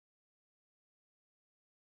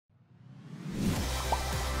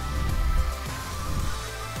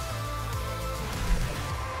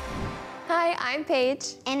Hi, I'm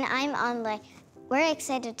Paige. And I'm Anlè. We're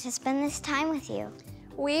excited to spend this time with you.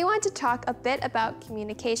 We want to talk a bit about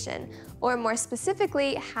communication, or more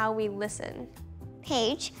specifically, how we listen.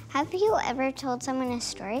 Paige, have you ever told someone a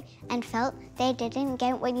story and felt they didn't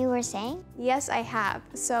get what you were saying? Yes, I have.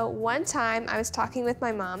 So one time I was talking with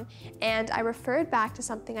my mom and I referred back to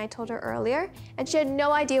something I told her earlier and she had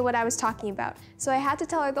no idea what I was talking about. So I had to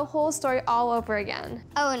tell her the whole story all over again.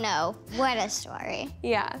 Oh no, what a story.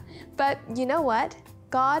 Yeah, but you know what?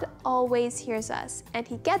 God always hears us and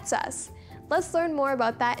He gets us. Let's learn more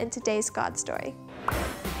about that in today's God story.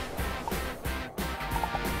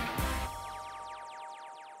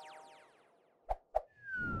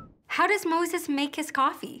 How does Moses make his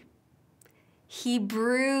coffee? He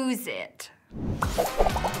brews it.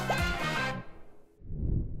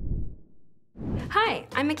 Hi,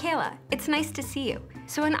 I'm Mikayla. It's nice to see you.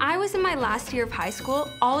 So when I was in my last year of high school,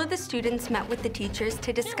 all of the students met with the teachers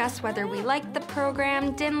to discuss whether we liked the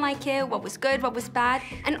program, didn't like it, what was good, what was bad,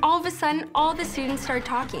 and all of a sudden, all the students started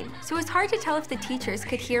talking. So it was hard to tell if the teachers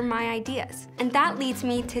could hear my ideas. And that leads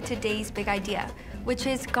me to today's big idea, which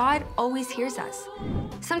is God always hears us.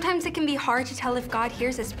 Sometimes it can be hard to tell if God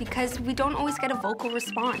hears us because we don't always get a vocal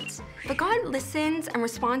response. But God listens and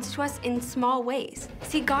responds to us in small ways.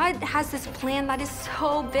 See, God has this plan that is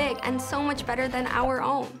so big and so much better than our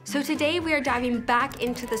own. So today we are diving back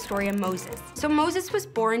into the story of Moses. So Moses was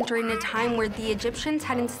born during a time where the Egyptians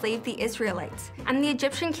had enslaved the Israelites, and the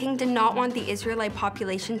Egyptian king did not want the Israelite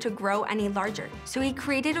population to grow any larger. So he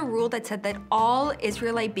created a rule that said that all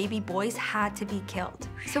Israelite baby boys had to be killed.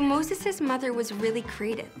 So Moses' mother was really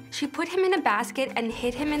creative. She put him in a basket and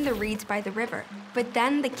hid him in the reeds by the river. But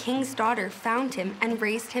then the king's daughter found him and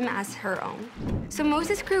raised him as her own. So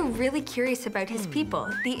Moses grew really curious about his people,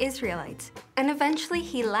 the Israelites, and eventually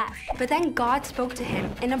he left. But then God spoke to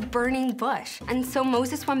him in a burning bush, and so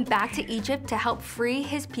Moses went back to Egypt to help free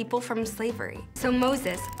his people from slavery. So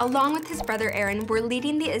Moses, along with his brother Aaron, were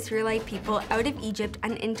leading the Israelite people out of Egypt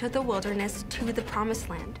and into the wilderness to the promised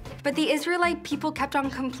land. But the Israelite people kept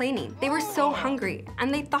on complaining. They were so hungry,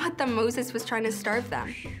 and they thought that Moses was trying to starve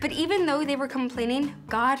them. But even though they were complaining,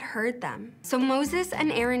 God heard them. So Moses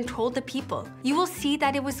and Aaron told the people, "You will see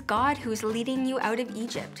that it was God who is leading you out of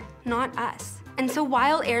Egypt, not us." And so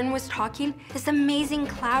while Aaron was talking, this amazing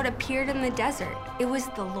cloud appeared in the desert. It was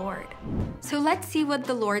the Lord. So let's see what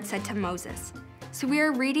the Lord said to Moses. So we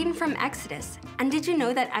are reading from Exodus. And did you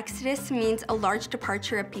know that Exodus means a large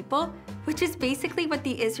departure of people? Which is basically what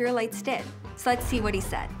the Israelites did. So let's see what he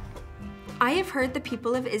said. "I have heard the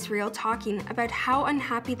people of Israel talking about how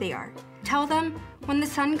unhappy they are. Tell them, when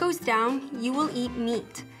the sun goes down, you will eat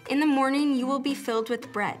meat. In the morning, you will be filled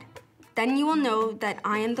with bread. Then you will know that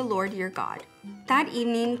I am the Lord your God." That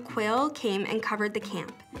evening, quail came and covered the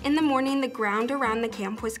camp. In the morning, the ground around the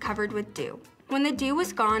camp was covered with dew. When the dew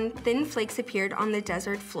was gone, thin flakes appeared on the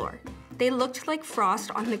desert floor. They looked like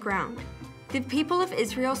frost on the ground. The people of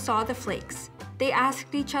Israel saw the flakes. They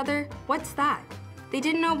asked each other, "What's that?" They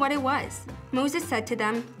didn't know what it was. Moses said to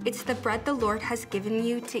them, "It's the bread the Lord has given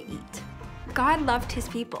you to eat." God loved his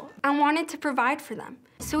people and wanted to provide for them.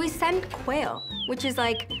 So he sent quail, which is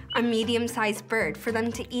like a medium-sized bird, for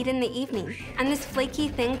them to eat in the evening, and this flaky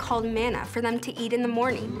thing called manna for them to eat in the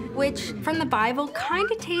morning, which from the Bible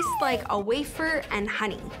kind of tastes like a wafer and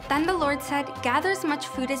honey. Then the Lord said, "Gather as much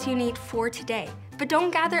food as you need for today, but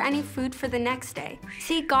don't gather any food for the next day."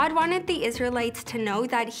 See, God wanted the Israelites to know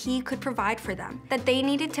that he could provide for them, that they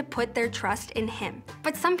needed to put their trust in him.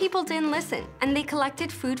 But some people didn't listen, and they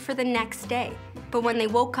collected food for the next day. But when they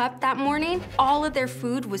woke up that morning, all of their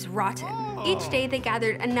food was rotten. Each day they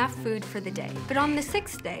gathered enough food for the day. But on the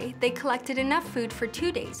 6th day, they collected enough food for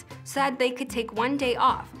 2 days so that they could take 1 day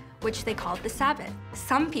off, which they called the Sabbath.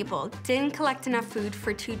 Some people didn't collect enough food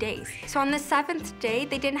for 2 days. So on the 7th day,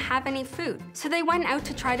 they didn't have any food. So they went out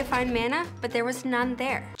to try to find manna, but there was none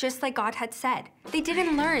there, just like God had said. They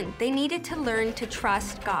didn't learn. They needed to learn to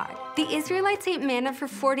trust God. The Israelites ate manna for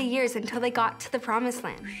 40 years until they got to the promised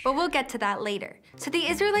land, but we'll get to that later. So the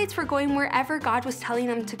Israelites were going wherever God was telling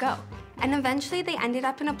them to go. And eventually they ended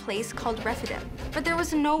up in a place called Rephidim. But there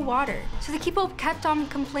was no water, so the people kept on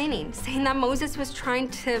complaining, saying that Moses was trying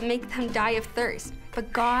to make them die of thirst.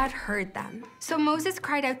 But God heard them. So Moses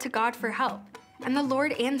cried out to God for help, and the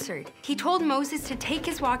Lord answered. He told Moses to take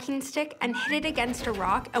his walking stick and hit it against a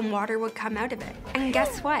rock, and water would come out of it. And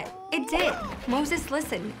guess what? It did. Moses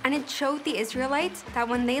listened, and it showed the Israelites that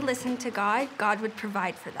when they listened to God, God would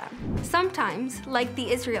provide for them. Sometimes, like the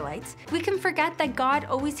Israelites, we can forget that God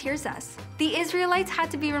always hears us. The Israelites had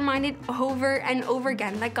to be reminded over and over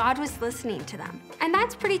again that God was listening to them. And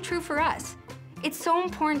that's pretty true for us. It's so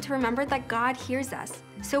important to remember that God hears us.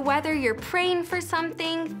 So whether you're praying for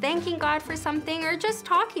something, thanking God for something, or just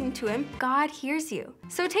talking to Him, God hears you.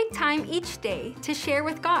 So take time each day to share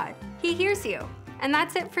with God. He hears you. And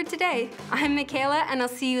that's it for today. I'm Mikayla, and I'll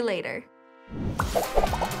see you later.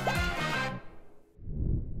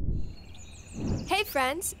 Hey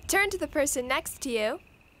friends, turn to the person next to you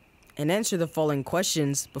and answer the following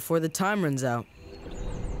questions before the time runs out.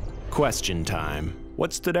 Question time.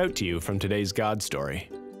 What stood out to you from today's God story?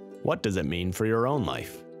 What does it mean for your own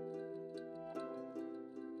life?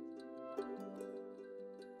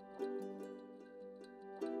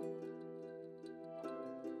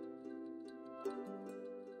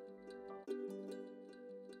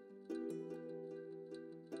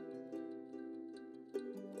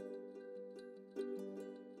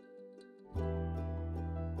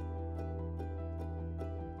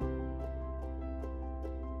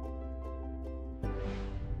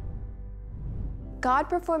 God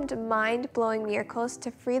performed mind-blowing miracles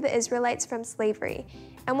to free the Israelites from slavery,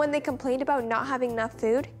 and when they complained about not having enough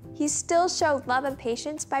food, He still showed love and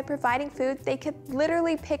patience by providing food they could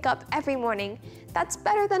literally pick up every morning. That's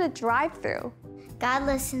better than a drive-through. God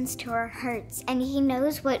listens to our hurts, and He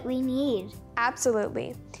knows what we need.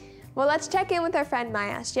 Absolutely. Well, let's check in with our friend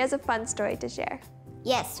Maya. She has a fun story to share.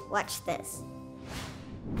 Yes, watch this.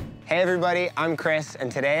 Hey everybody, I'm Chris,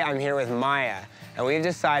 and today I'm here with Maya, and we've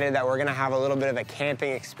decided that we're gonna have a little bit of a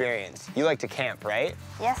camping experience. You like to camp, right?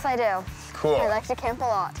 Yes, I do. Cool. I like to camp a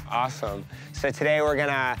lot. Awesome. So today we're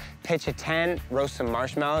gonna pitch a tent, roast some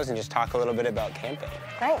marshmallows, and just talk a little bit about camping.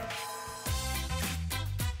 Great.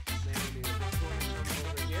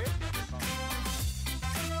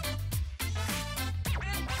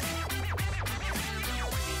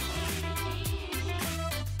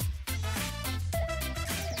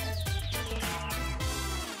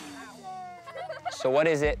 So what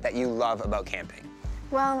is it that you love about camping?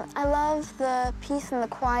 Well, I love the peace and the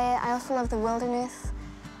quiet. I also love the wilderness.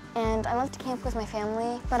 And I love to camp with my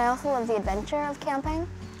family, but I also love the adventure of camping.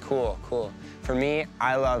 Cool, cool. For me,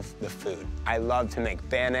 I love the food. I love to make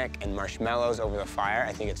bannock and marshmallows over the fire.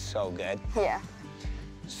 I think it's so good. Yeah.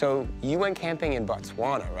 So you went camping in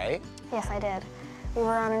Botswana, right? Yes, I did. We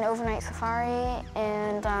were on an overnight safari,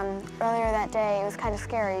 and earlier that day, it was kind of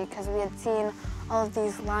scary because we had seen all of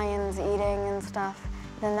these lions eating and stuff.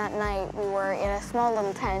 Then that night, we were in a small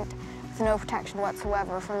little tent with no protection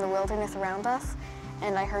whatsoever from the wilderness around us.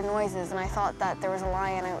 And I heard noises, and I thought that there was a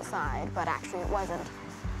lion outside, but actually it wasn't.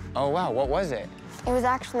 Oh wow, what was it? It was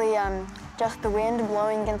actually just the wind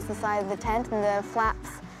blowing against the side of the tent and the flaps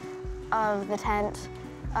of the tent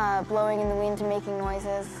blowing in the wind and making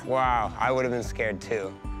noises. Wow, I would have been scared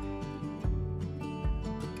too.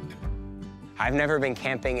 I've never been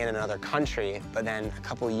camping in another country, but then a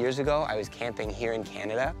couple years ago, I was camping here in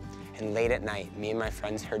Canada, and late at night, me and my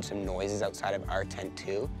friends heard some noises outside of our tent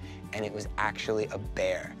too, and it was actually a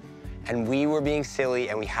bear. And we were being silly,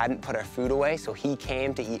 and we hadn't put our food away, so he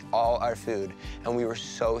came to eat all our food, and we were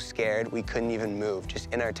so scared we couldn't even move,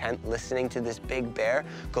 just in our tent, listening to this big bear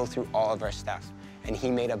go through all of our stuff. And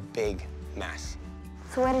he made a big mess.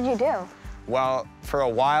 So what did you do? Well, for a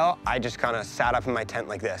while, I just kind of sat up in my tent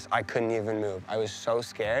like this. I couldn't even move. I was so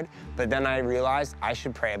scared, but then I realized I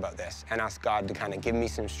should pray about this and ask God to kind of give me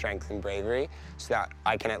some strength and bravery so that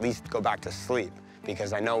I can at least go back to sleep,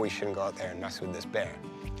 because I know we shouldn't go out there and mess with this bear.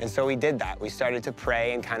 And so we did that. We started to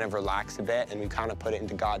pray and kind of relax a bit, and we kind of put it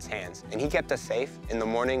into God's hands. And He kept us safe. In the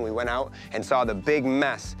morning, we went out and saw the big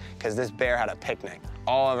mess because this bear had a picnic.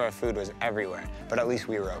 All of our food was everywhere, but at least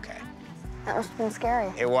we were okay. That must have been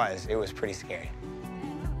scary. It was pretty scary.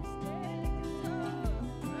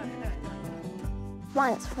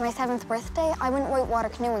 Once, for my 7th birthday, I went whitewater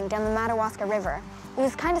canoeing down the Madawaska River. It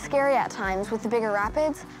was kind of scary at times with the bigger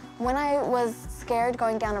rapids. When I was scared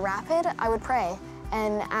going down a rapid, I would pray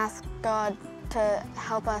and ask God to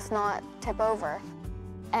help us not tip over.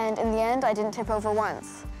 And in the end, I didn't tip over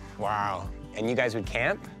once. Wow. And you guys would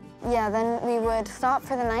camp? Yeah, then we would stop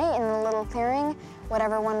for the night in a little clearing,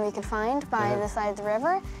 whatever one we could find by the side of the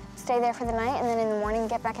river, stay there for the night, and then in the morning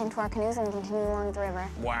get back into our canoes and continue along the river.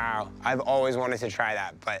 Wow. I've always wanted to try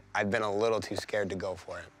that, but I've been a little too scared to go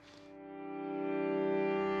for it.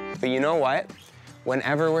 But you know what?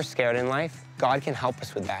 Whenever we're scared in life, God can help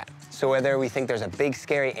us with that. So whether we think there's a big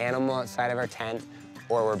scary animal outside of our tent,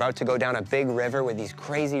 or we're about to go down a big river with these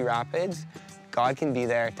crazy rapids, God can be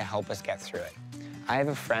there to help us get through it. I have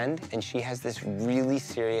a friend, and she has this really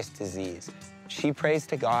serious disease. She prays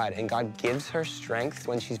to God, and God gives her strength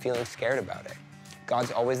when she's feeling scared about it.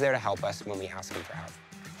 God's always there to help us when we ask Him for help.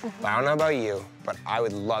 But I don't know about you, but I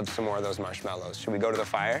would love some more of those marshmallows. Should we go to the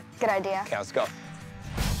fire? Good idea. Okay, let's go.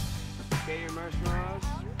 Get your marshmallows.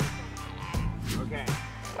 Okay.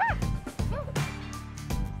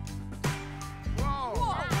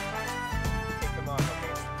 Whoa! Take them off,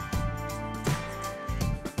 okay?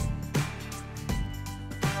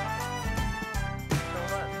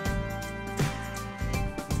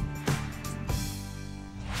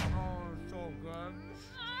 Oh, so good. Is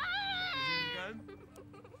it good?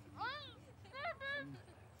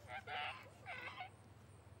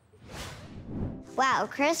 Wow,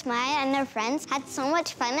 Chris, Maya, and their friends had so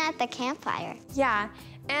much fun at the campfire. Yeah,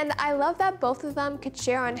 and I love that both of them could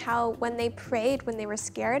share on how when they prayed, when they were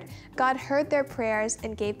scared, God heard their prayers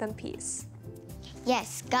and gave them peace.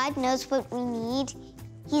 Yes, God knows what we need.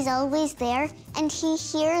 He's always there, and He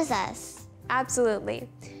hears us. Absolutely.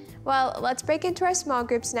 Well, let's break into our small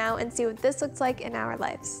groups now and see what this looks like in our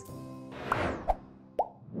lives.